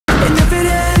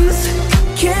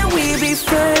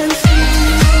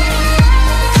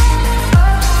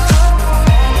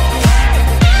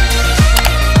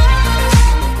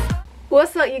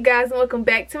out, you guys, and welcome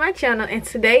back to my channel. And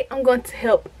today I'm going to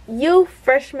help you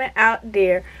freshmen out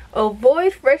there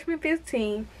avoid freshman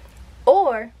 15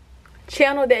 or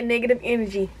channel that negative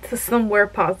energy to somewhere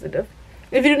positive.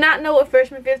 If you do not know what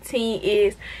freshman 15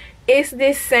 is, it's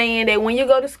this saying that when you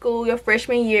go to school your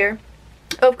freshman year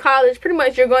of college, pretty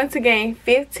much you're going to gain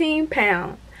 15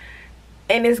 pounds.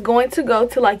 And it's going to go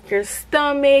to like your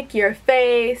stomach, your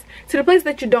face, to the place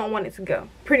that you don't want it to go,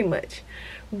 pretty much.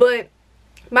 But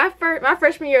my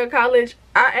freshman year of college,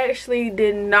 I actually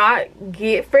did not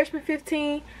get freshman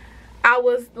 15. I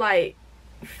was like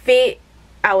fit.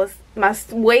 My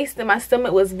waist and my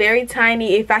stomach was very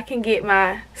tiny. If I can get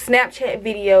my Snapchat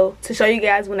video to show you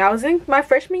guys when I was in my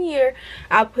freshman year,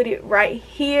 I'll put it right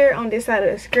here on this side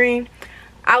of the screen.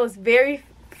 I was very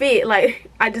fit. Like,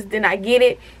 I just did not get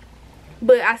it.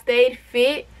 But I stayed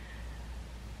fit,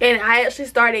 and I actually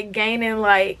started gaining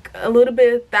like a little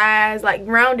bit of thighs, like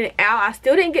rounding out. I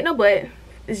still didn't get no butt.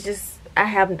 It's just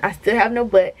I still have no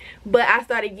butt, but I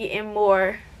started getting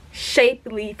more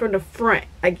shapely from the front,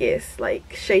 I guess,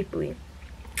 like shapely.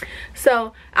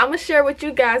 So I'm gonna share with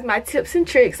you guys my tips and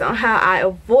tricks on how I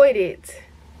avoided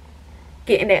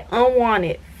getting that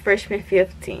unwanted freshman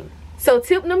 15. So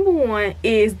tip number 1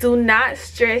 is do not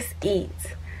stress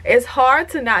eat. It's hard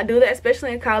to not do that,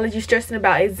 especially in college. You're stressing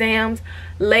about exams,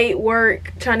 late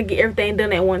work, trying to get everything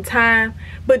done at one time.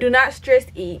 But do not stress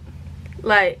eat.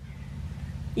 Like,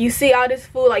 you see all this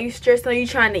food, like you stressed on,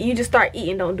 you just start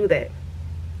eating. Don't do that.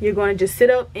 You're going to just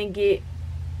sit up and get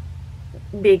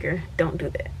bigger. Don't do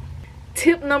that.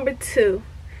 Tip number 2,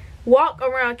 walk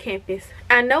around campus.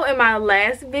 I know in my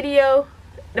last video,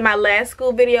 in my last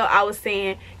school video, I was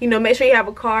saying, you know, make sure you have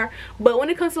a car. But when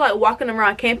it comes to like walking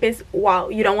around campus, while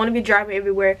you don't want to be driving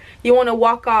everywhere, you want to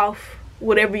walk off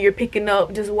whatever you're picking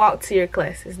up. Just walk to your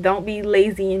classes. Don't be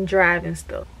lazy and drive and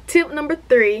stuff. Tip number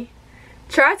 3,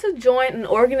 try to join an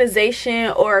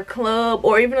organization or a club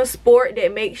or even a sport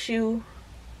that makes you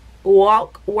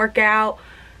walk, work out,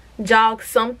 jog,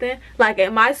 something. Like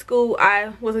at my school,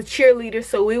 I was a cheerleader,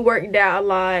 so we worked out a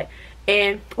lot.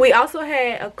 And we also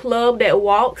had a club that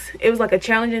walks. It was like a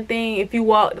challenging thing. If you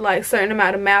walked like a certain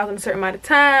amount of miles in a certain amount of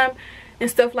time and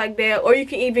stuff like that. Or you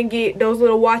can even get those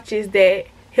little watches that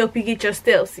help you get your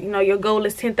steps. You know, your goal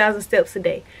is 10,000 steps a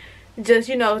day. Just,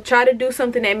 you know, try to do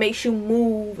something that makes you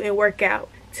move and work out.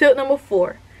 Tip number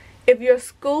 4. If your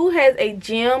school has a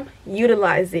gym,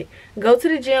 utilize it. Go to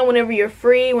the gym whenever you're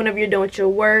free, whenever you're done with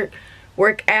your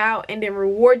work out, and then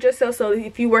reward yourself. So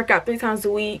if you work out 3 times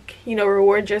a week, you know,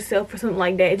 reward yourself for something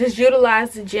like that. Just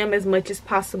utilize the gym as much as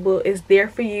possible. It's there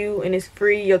for you and it's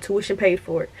free. Your tuition paid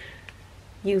for it.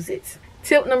 Use it.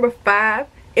 Tip number 5,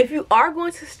 if you are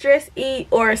going to stress eat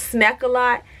or snack a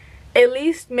lot, at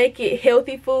least make it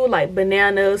healthy food like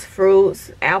bananas,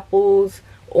 fruits, apples,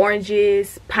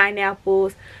 oranges,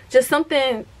 pineapples. Just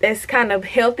something that's kind of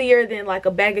healthier than like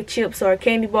a bag of chips or a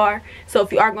candy bar. So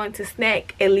if you are going to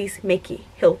snack, at least make it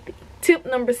healthy. Tip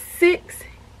number 6,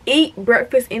 eat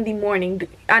breakfast in the morning.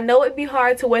 I know it'd be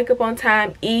hard to wake up on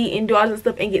time, eat and do all this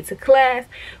stuff and get to class,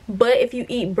 but if you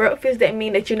eat breakfast, that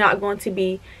means that you're not going to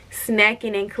be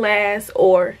snacking in class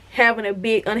or having a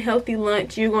big unhealthy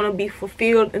lunch. You're going to be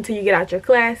fulfilled until you get out your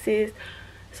classes,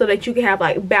 so that you can have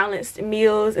like balanced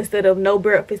meals instead of no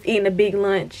breakfast, eating a big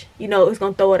lunch. You know, it's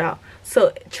gonna throw it out.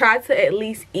 So try to at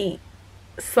least eat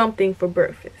something for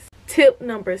breakfast. Tip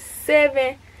number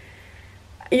 7,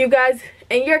 you guys,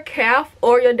 in your calf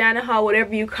or your dining hall,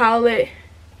 whatever you call it,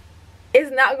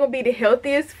 it's not gonna be the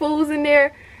healthiest foods in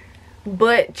there,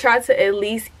 but try to at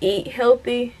least eat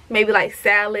healthy. Maybe like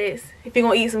salads. If you're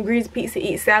gonna eat some greasy pizza,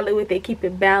 eat salad with it, keep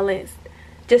it balanced.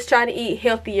 Just try to eat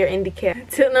healthier in the calf.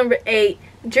 Tip number 8,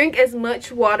 drink as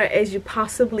much water as you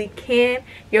possibly can.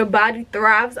 Your body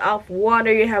thrives off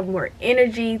water. You have more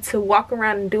energy to walk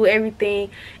around and do everything.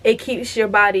 It keeps your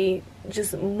body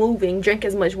just moving. Drink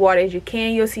as much water as you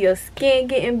can. You'll see your skin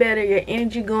getting better, your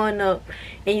energy going up,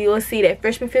 and you will see that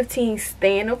freshman 15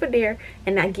 staying over there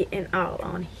and not getting all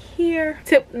on here.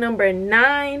 Tip number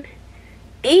 9,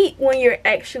 eat when you're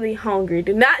actually hungry.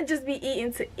 Do not just be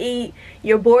eating to eat.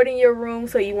 You're bored in your room,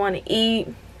 so you want to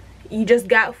eat. You just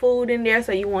got food in there,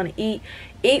 so you want to eat.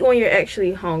 Eat when you're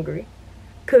actually hungry.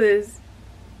 Because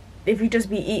if you just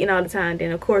be eating all the time,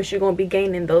 then of course you're going to be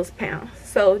gaining those pounds.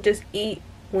 So just eat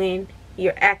when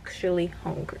you're actually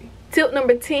hungry. Tip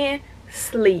number 10,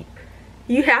 sleep.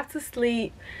 You have to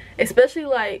sleep. Especially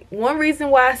like, one reason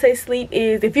why I say sleep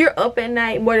is if you're up at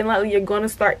night, more than likely you're going to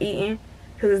start eating,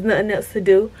 because there's nothing else to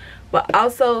do. But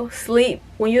also sleep.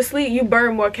 When you sleep, you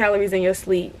burn more calories in your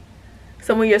sleep.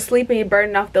 So when you're sleeping, you're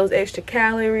burning off those extra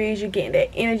calories. You're getting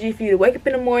that energy for you to wake up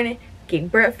in the morning,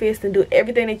 get breakfast and do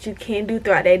everything that you can do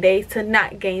throughout that day to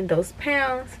not gain those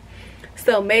pounds.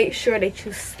 So make sure that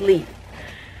you sleep.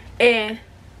 And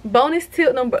bonus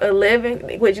tip number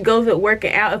 11, which goes with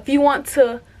working out, if you want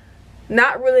to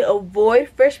not really avoid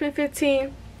freshman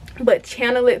 15 but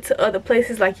channel it to other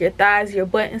places like your thighs, your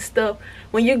butt and stuff,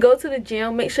 when you go to the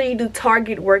gym, make sure you do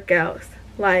target workouts.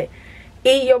 Like,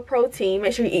 eat your protein,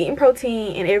 make sure you're eating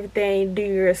protein and everything. Do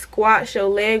your squats, your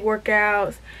leg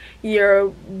workouts, your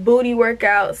booty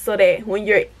workouts, so that when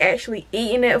you're actually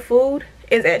eating that food,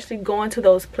 it's actually going to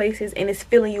those places and it's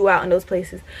filling you out in those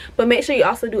places. But make sure you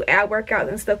also do ab workouts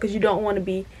and stuff, because you don't want to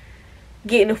be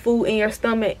getting the food in your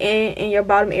stomach and in your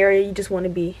bottom area. You just want to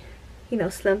be, you know,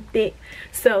 slim thick.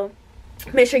 So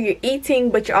make sure you're eating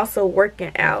but you're also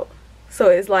working out, so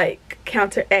it's like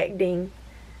counteracting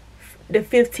the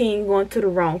 15 going to the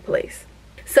wrong place.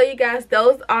 So you guys,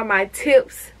 those are my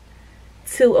tips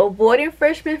to avoiding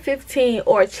freshman 15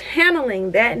 or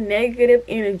channeling that negative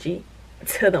energy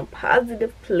to the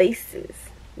positive places.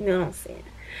 You know what I'm saying?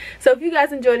 So if you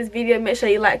guys enjoyed this video, make sure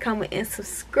you like, comment, and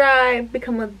subscribe.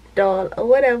 Become a doll or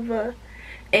whatever.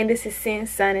 And this is Cinn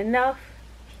signing off.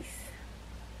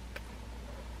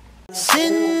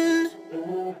 Cinn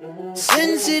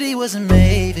City wasn't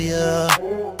made for you.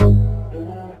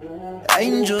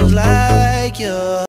 Angels like you.